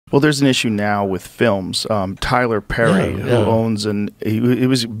Well, there's an issue now with films. Tyler Perry, who owns he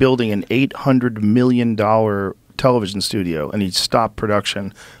was building an $800 million television studio, and he stopped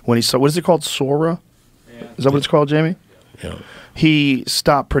production when he saw, what is it called, Sora? Yeah. Is that what it's called, Jamie? Yeah. He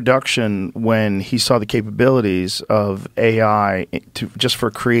stopped production when he saw the capabilities of AI just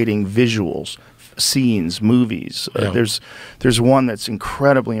for creating visuals, scenes, movies. Yeah. There's one that's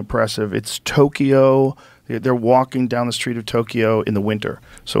incredibly impressive. It's Tokyo. They're walking down the street of Tokyo in the winter.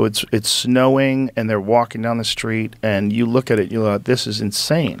 So it's snowing, and they're walking down the street, and you look at it, you're like, this is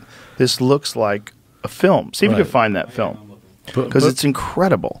insane. This looks like a film. See if you can find that film, because it's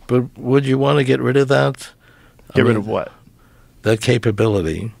incredible. But would you want to get rid of that? Get rid of what? That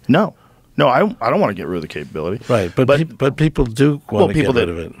capability? No. No, I don't want to get rid of the capability. Right, but people do want to get rid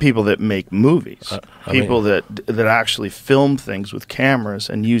of it. People that make movies, that actually film things with cameras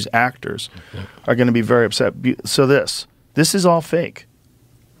and use actors are going to be very upset. So this is all fake,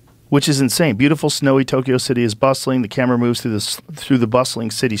 which is insane. Beautiful, snowy Tokyo City is bustling. The camera moves through the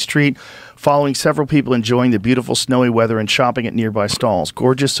bustling city street, following several people enjoying the beautiful snowy weather and shopping at nearby stalls.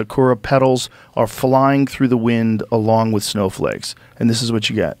 Gorgeous sakura petals are flying through the wind along with snowflakes. And this is what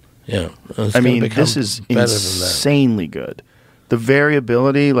you get. Yeah. I mean, this is insanely good. The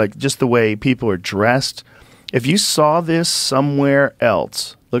variability, like just the way people are dressed. If you saw this somewhere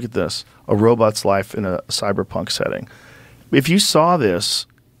else, look at this, a robot's life in a cyberpunk setting. If you saw this,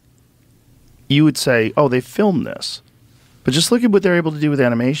 you would say, oh, they filmed this. But just look at what they're able to do with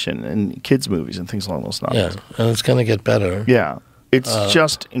animation and kids' movies and things along those lines. Yeah, and it's going to get better. Yeah, it's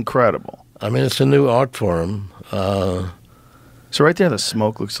just incredible. I mean, it's a new art form. So right there, the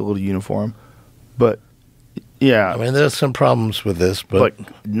smoke looks a little uniform. But, yeah. I mean, there's some problems with this, but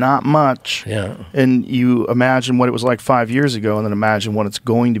not much. Yeah. And you imagine what it was like 5 years ago, and then imagine what it's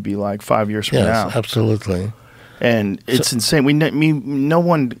going to be like 5 years from now. Yes, absolutely. And it's insane. No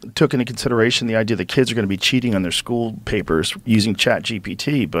one took into consideration the idea that kids are going to be cheating on their school papers using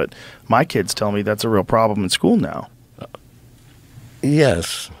ChatGPT, but my kids tell me that's a real problem in school now.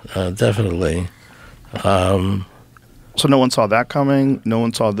 Yes, definitely. So no one saw that coming. No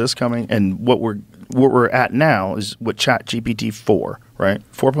one saw this coming. And what we're at now is what ChatGPT 4, right?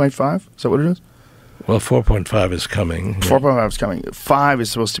 4.5? Is that what it is? Well, 4.5 is coming. 4.5 is coming. 5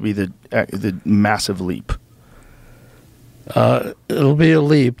 is supposed to be the massive leap. It'll be a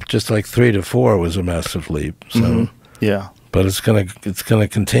leap, just like 3 to 4 was a massive leap. So yeah, but it's gonna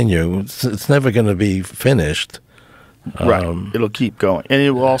continue. It's never going to be finished. Right. It'll keep going, and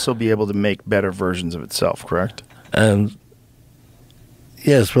it will also be able to make better versions of itself. Correct. And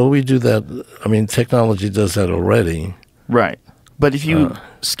yes, well, we do that. I mean, technology does that already. Right. But if you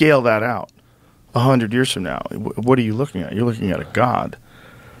scale that out 100 years from now, what are you looking at? You're looking at a god.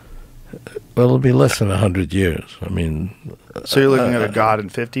 Well, it'll be less than 100 years. I mean... So you're looking at a god in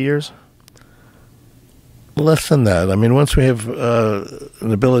 50 years? Less than that. I mean, once we have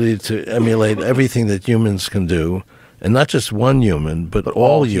an ability to emulate everything that humans can do, and not just one human, but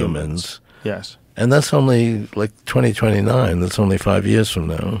all humans. Yes. And that's only like 2029. That's only 5 years from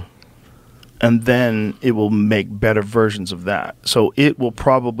now. And then it will make better versions of that. So it will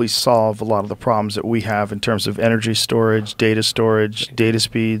probably solve a lot of the problems that we have in terms of energy storage, data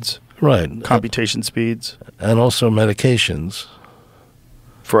speeds. Right. Computation speeds. And also medications.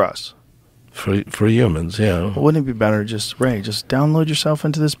 For us. For humans, yeah. Well, wouldn't it be better just download yourself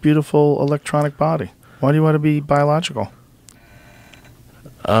into this beautiful electronic body? Why do you want to be biological?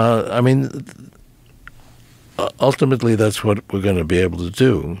 I mean... ultimately, that's what we're going to be able to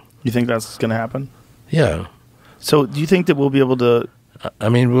do. You think that's going to happen? Yeah. So do you think that we'll be able to... I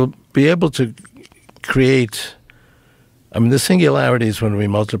mean, we'll be able to create... I mean, the singularity is when we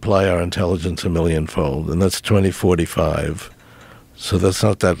multiply our intelligence a millionfold, and that's 2045. So that's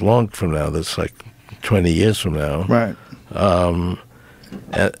not that long from now. That's like 20 years from now. Right.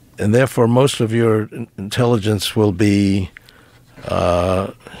 And therefore, most of your intelligence will be...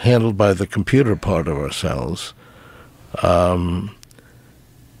 handled by the computer part of ourselves.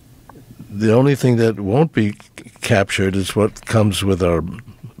 The only thing that won't be captured is what comes with our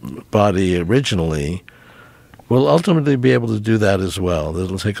body originally. We'll ultimately be able to do that as well.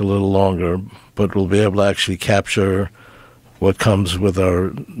 It'll take a little longer, but we'll be able to actually capture what comes with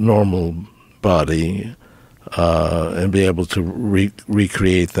our normal body and be able to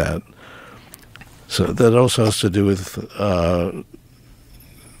recreate that. So that also has to do with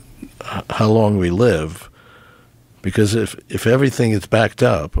how long we live. Because if everything is backed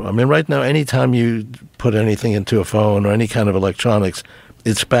up, I mean, right now, anytime you put anything into a phone or any kind of electronics,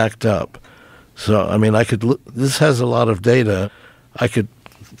 it's backed up. So, I mean, this has a lot of data. I could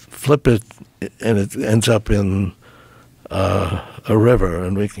flip it, and it ends up in a river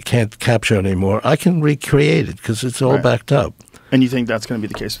and we can't capture it anymore, I can recreate it because it's all backed up. And you think that's going to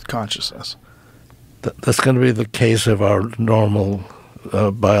be the case with consciousness? That's going to be the case of our normal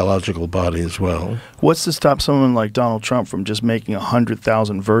biological body as well. What's to stop someone like Donald Trump from just making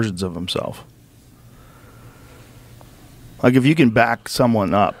 100,000 versions of himself? Like, if you can back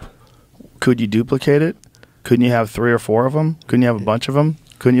someone up, could you duplicate it? Couldn't you have 3 or 4 of them? Couldn't you have a bunch of them?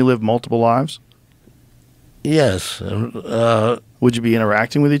 Couldn't you live multiple lives? Yes. Would you be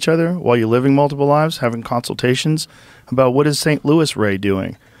interacting with each other while you're living multiple lives, having consultations about what is St. Louis Ray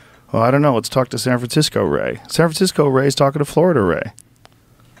doing? Well, I don't know. Let's talk to San Francisco Ray. San Francisco Ray is talking to Florida Ray.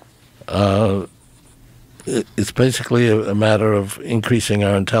 It's basically a matter of increasing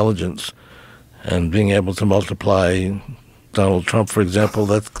our intelligence and being able to multiply. Donald Trump, for example,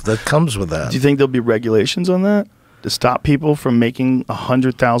 that comes with that. Do you think there'll be regulations on that to stop people from making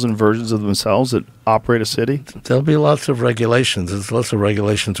 100,000 versions of themselves that operate a city? There'll be lots of regulations. There's lots of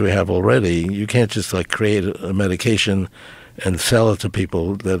regulations we have already. You can't just like create a medication and sell it to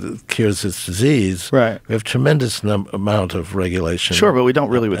people that it cures its disease. Right. We have tremendous amount of regulation. Sure, but we don't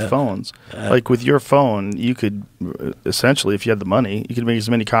really with phones. Like with your phone, you could essentially, if you had the money, you could make as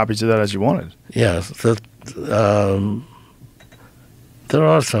many copies of that as you wanted. Yes. There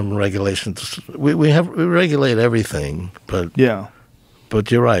are some regulations. We regulate everything, but But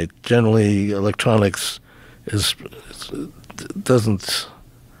you're right. Generally, electronics doesn't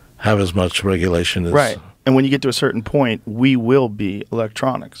have as much regulation as right. And when you get to a certain point, we will be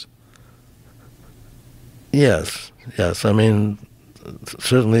electronics. Yes, yes. I mean,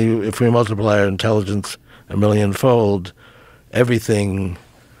 certainly, if we multiply our intelligence 1,000,000-fold, everything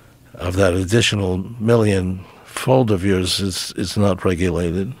of that additional 1,000,000-fold of yours is not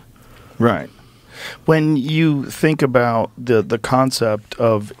regulated. Right. When you think about the concept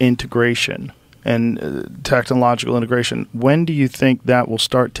of integration and technological integration, when do you think that will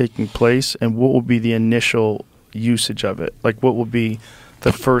start taking place, and what will be the initial usage of it? Like, what will be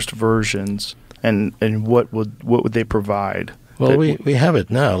the first versions, and what would they provide? Well, we have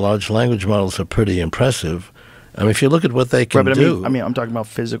it now. Large language models are pretty impressive. I mean, if you look at what they can do. I mean, I'm talking about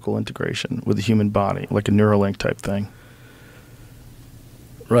physical integration with the human body, like a Neuralink type thing.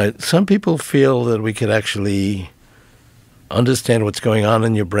 Right. Some people feel that we could actually understand what's going on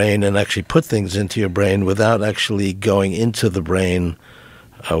in your brain and actually put things into your brain without actually going into the brain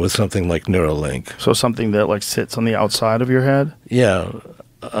with something like Neuralink. So something that like sits on the outside of your head? Yeah.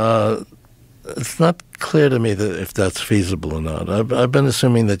 It's not clear to me that if that's feasible or not. I've been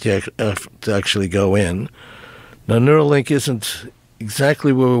assuming that you have to actually go in. Now, Neuralink isn't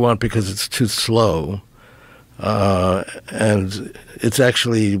exactly where we want because it's too slow. And it's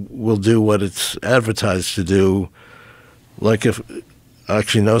actually will do what it's advertised to do. Like, if I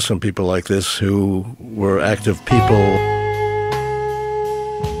actually know some people like this who were active people